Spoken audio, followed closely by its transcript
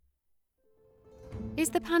Is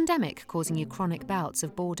the pandemic causing you chronic bouts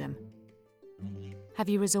of boredom? Have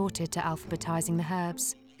you resorted to alphabetizing the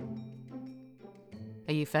herbs?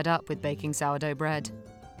 Are you fed up with baking sourdough bread?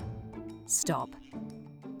 Stop.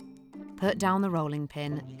 Put down the rolling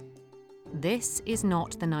pin. This is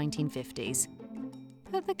not the 1950s.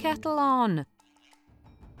 Put the kettle on.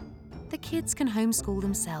 The kids can homeschool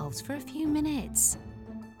themselves for a few minutes.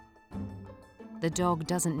 The dog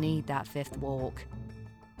doesn't need that fifth walk.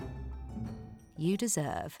 You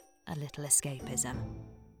deserve a little escapism.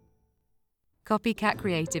 Copycat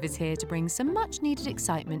Creative is here to bring some much-needed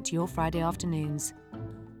excitement to your Friday afternoons.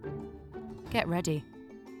 Get ready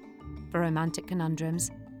for romantic conundrums,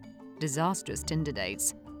 disastrous Tinder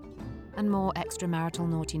dates, and more extramarital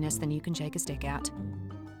naughtiness than you can shake a stick at.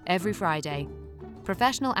 Every Friday,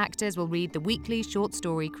 professional actors will read the weekly short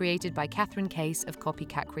story created by Catherine Case of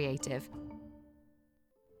Copycat Creative.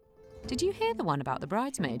 Did you hear the one about the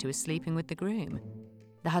bridesmaid who is sleeping with the groom?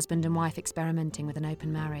 The husband and wife experimenting with an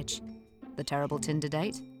open marriage? The terrible Tinder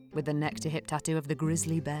date with the neck-to-hip tattoo of the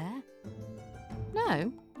grizzly bear?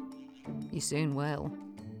 No? You soon will.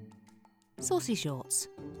 Saucy shorts.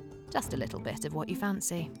 Just a little bit of what you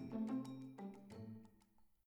fancy.